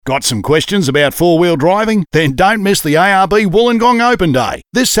Got some questions about four-wheel driving? Then don't miss the ARB Wollongong Open Day,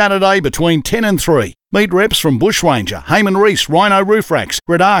 this Saturday between 10 and 3. Meet reps from Bushranger, Heyman Reese, Rhino Roof Racks,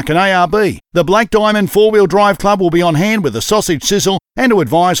 Red Arc and ARB. The Black Diamond Four-Wheel Drive Club will be on hand with a sausage sizzle and to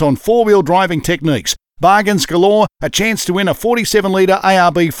advise on four-wheel driving techniques. Bargains galore, a chance to win a 47-litre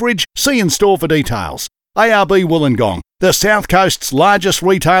ARB fridge. See in store for details. ARB Wollongong, the South Coast's largest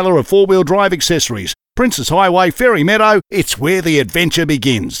retailer of four-wheel drive accessories. Princess Highway, Ferry Meadow, it's where the adventure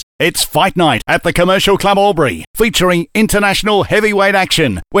begins. It's Fight Night at the Commercial Club Albury, featuring international heavyweight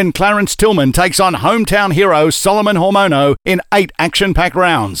action when Clarence Tillman takes on hometown hero Solomon Hormono in 8 action-packed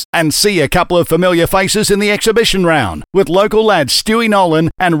rounds. And see a couple of familiar faces in the exhibition round, with local lads Stewie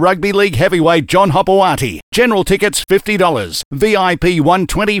Nolan and rugby league heavyweight John Hopewati. General tickets $50, VIP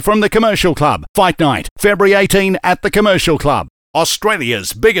 $120 from the Commercial Club. Fight Night, February 18 at the Commercial Club.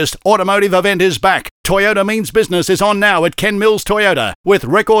 Australia's biggest automotive event is back. Toyota Means Business is on now at Ken Mills Toyota with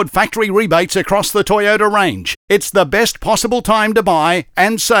record factory rebates across the Toyota range. It's the best possible time to buy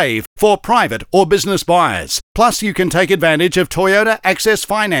and save for private or business buyers. Plus, you can take advantage of Toyota Access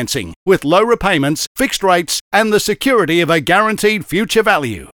financing with low repayments, fixed rates, and the security of a guaranteed future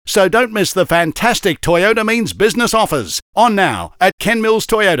value. So don't miss the fantastic Toyota Means Business offers. On now at Ken Mills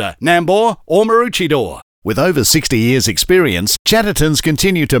Toyota, Nambour or Maroochydore. With over 60 years' experience, Chatterton's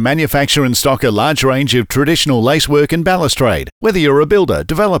continue to manufacture and stock a large range of traditional lacework and balustrade. Whether you're a builder,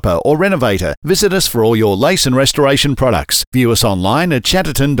 developer or renovator, visit us for all your lace and restoration products. View us online at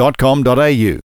chatterton.com.au.